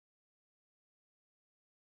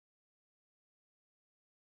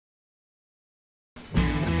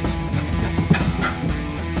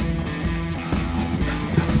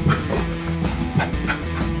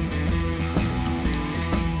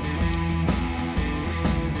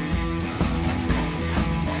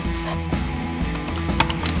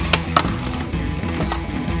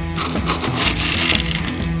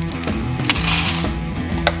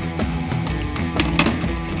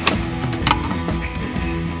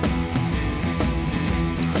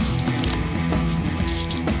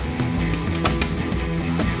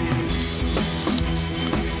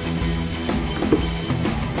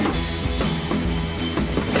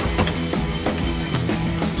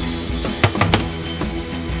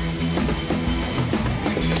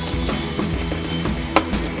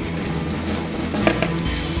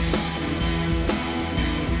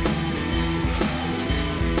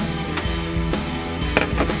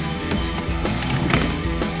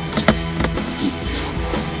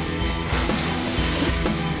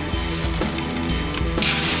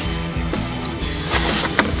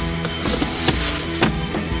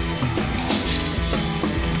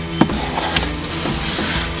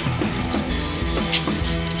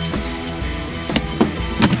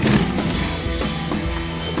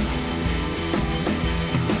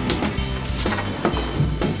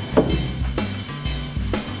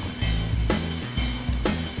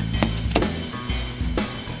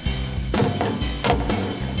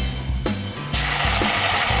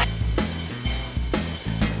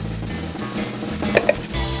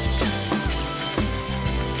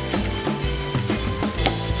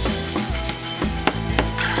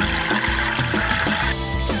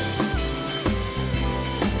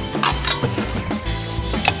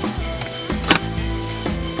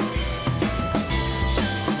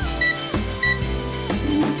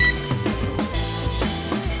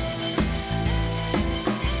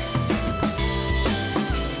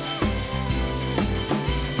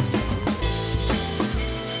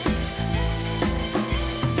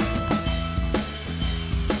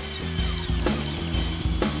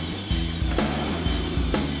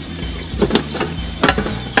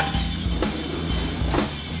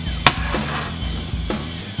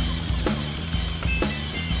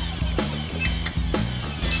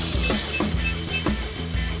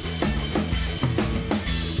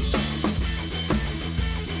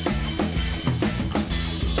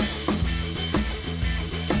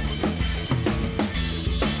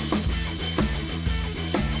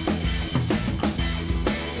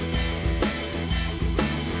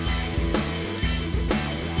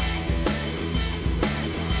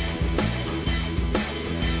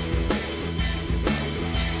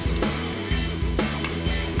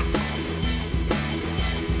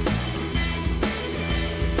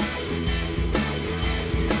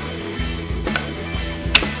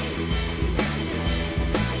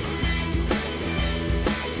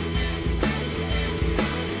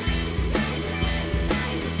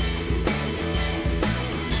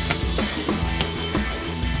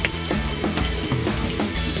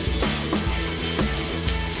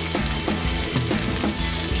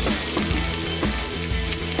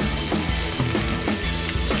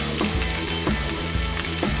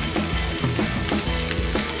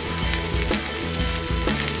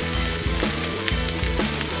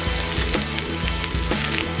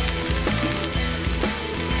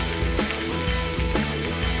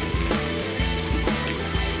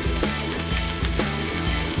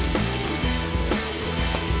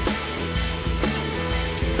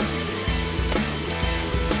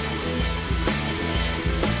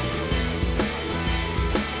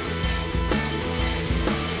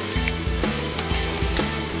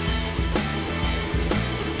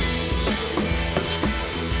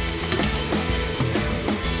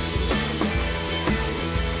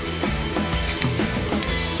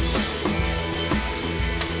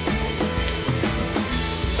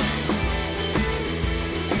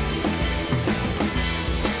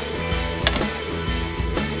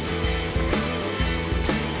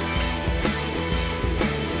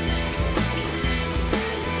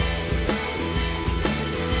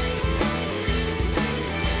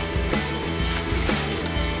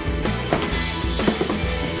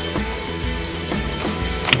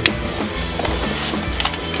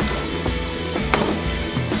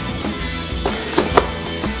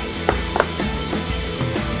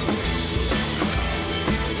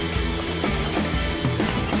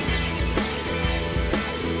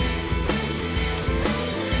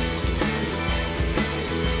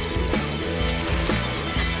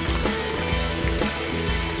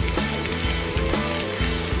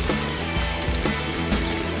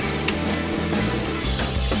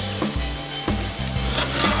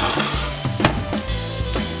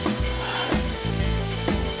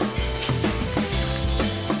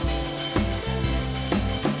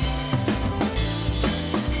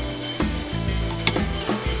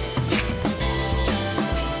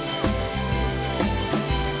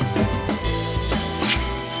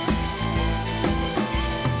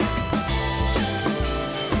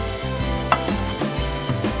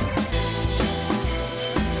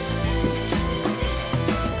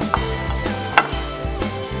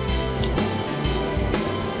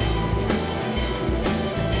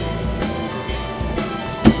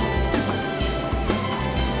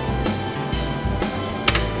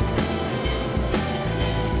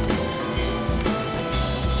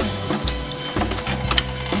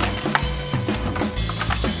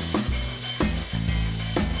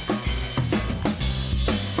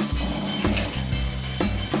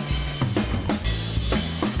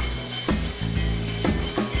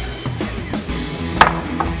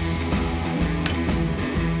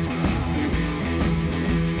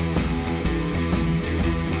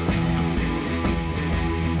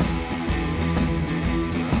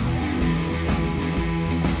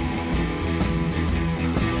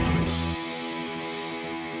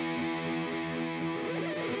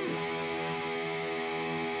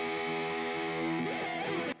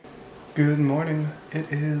Good morning.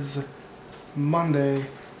 It is Monday,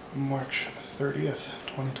 March 30th,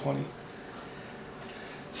 2020.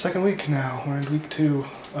 Second week now. We're in week 2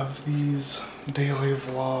 of these daily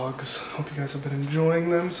vlogs. Hope you guys have been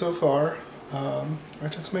enjoying them so far. I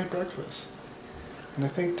just made breakfast, and I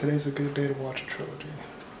think today's a good day to watch a trilogy.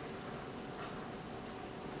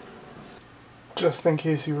 Just in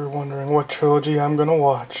case you were wondering what trilogy I'm gonna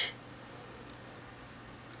watch.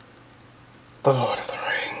 The Lord of the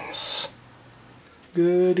Rings.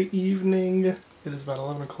 Good evening. It is about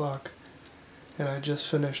 11 o'clock, and I just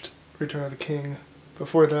finished Return of the King.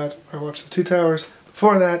 Before that, I watched The Two Towers.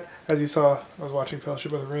 Before that, as you saw, I was watching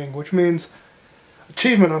Fellowship of the Ring, which means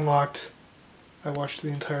achievement unlocked. I watched the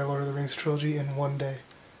entire Lord of the Rings trilogy in one day,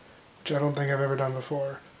 which I don't think I've ever done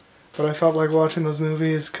before. But I felt like watching those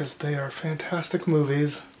movies because they are fantastic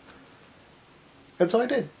movies, and so I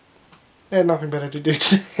did. I had nothing better to do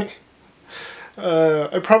today.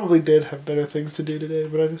 I probably did have better things to do today,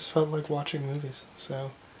 but I just felt like watching movies,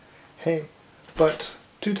 so hey. But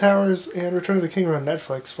Two Towers and Return of the King are on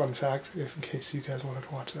Netflix, fun fact, if in case you guys wanted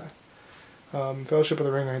to watch that. Fellowship of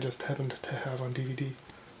the Ring I just happened to have on DVD,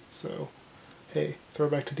 so hey,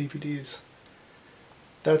 throwback to DVDs.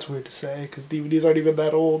 That's weird to say, because DVDs aren't even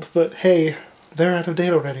that old, but hey, they're out of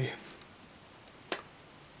date already.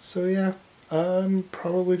 So yeah, I'm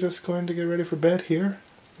probably just going to get ready for bed here,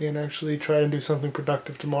 and actually try and do something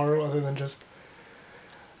productive tomorrow other than just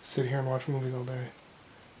sit here and watch movies all day.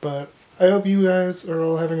 But I hope you guys are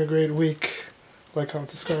all having a great week. Like, comment,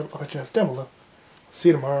 subscribe, all that jazz down below. See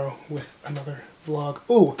you tomorrow with another vlog.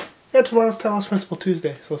 Ooh, and tomorrow's Talos Principle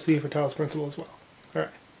Tuesday, so I'll see you for Talos Principle as well. Alright,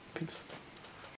 peace.